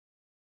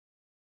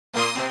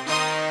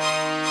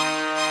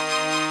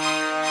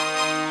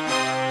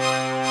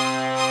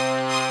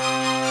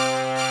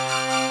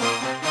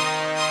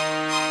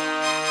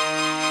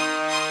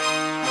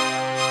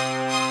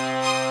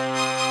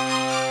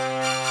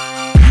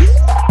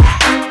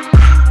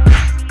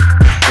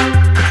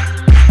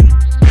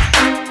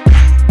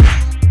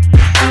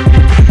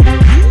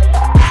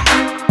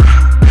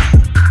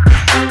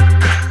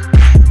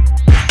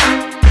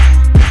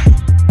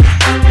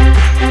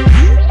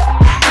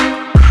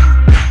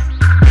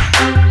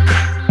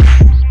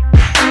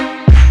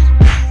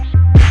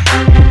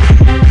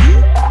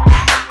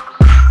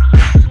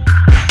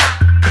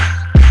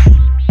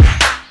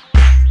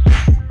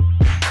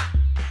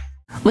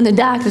When the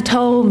doctor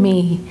told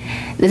me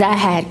that I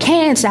had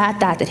cancer, I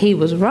thought that he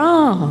was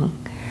wrong.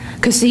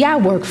 Because see, I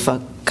work for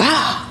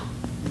God.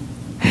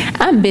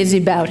 I'm busy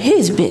about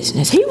his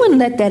business. He wouldn't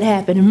let that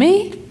happen to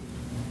me.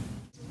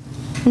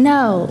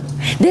 No,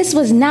 this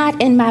was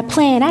not in my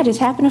plan. I just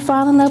happened to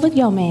fall in love with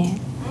your man.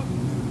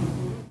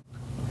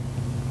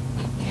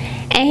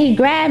 And he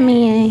grabbed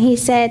me and he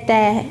said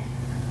that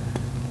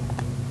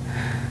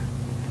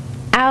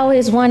I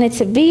always wanted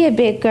to be a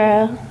big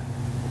girl.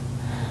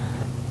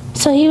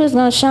 So he was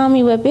going to show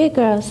me what big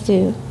girls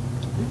do.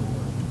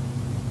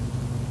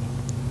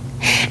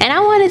 And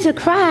I wanted to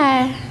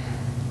cry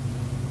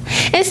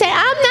and say,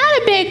 I'm not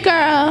a big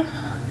girl.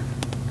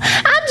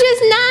 I'm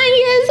just 9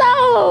 years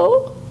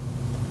old.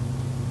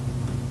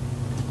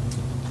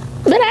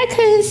 But I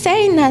couldn't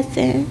say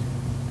nothing.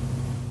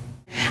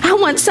 I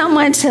want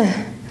someone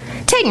to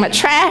take my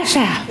trash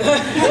out,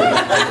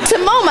 to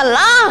mow my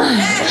lawn,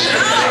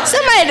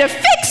 somebody to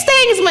fix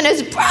things when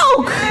it's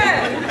broke.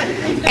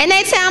 And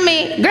they tell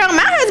me, girl,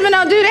 my husband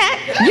don't do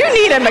that. You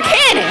need a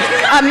mechanic,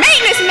 a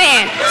maintenance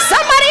man,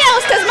 somebody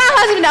else, because my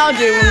husband don't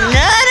do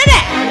none of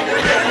that.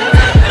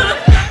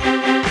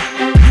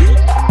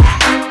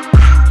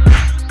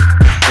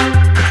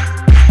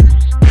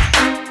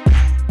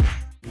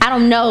 I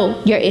don't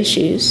know your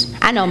issues.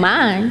 I know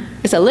mine.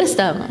 It's a list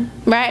of them,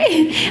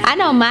 right? I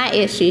know my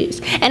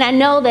issues. And I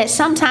know that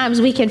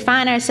sometimes we can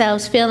find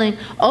ourselves feeling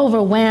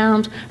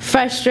overwhelmed,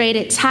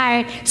 frustrated,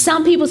 tired.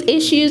 Some people's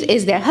issues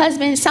is their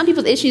husband. Some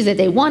people's issues that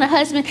they want a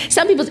husband.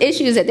 Some people's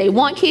issues that they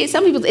want kids.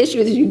 Some people's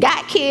issues is you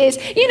got kids.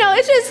 You know,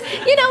 it's just,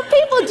 you know,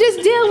 people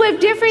just deal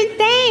with different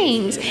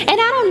things. And I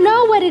don't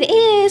know what it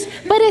is,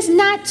 but it's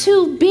not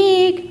too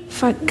big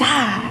for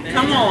God.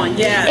 Come on,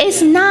 yeah.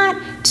 It's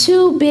not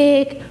too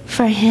big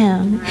for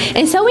him.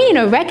 And so we need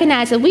to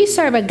recognize that we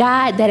serve a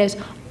God that is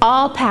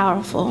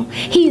all-powerful.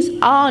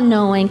 He's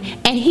all-knowing,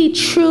 and he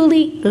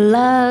truly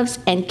loves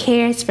and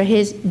cares for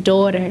his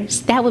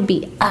daughters. That would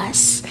be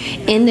us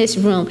in this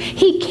room.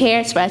 He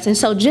cares for us. And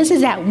so just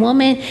as that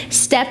woman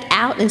stepped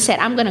out and said,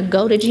 I'm going to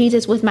go to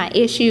Jesus with my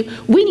issue,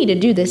 we need to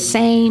do the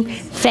same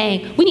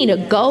thing. We need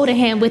to go to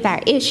him with our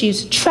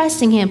issues,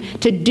 trusting him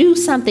to do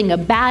something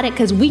about it,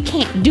 because we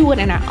can't do it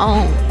on our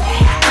own.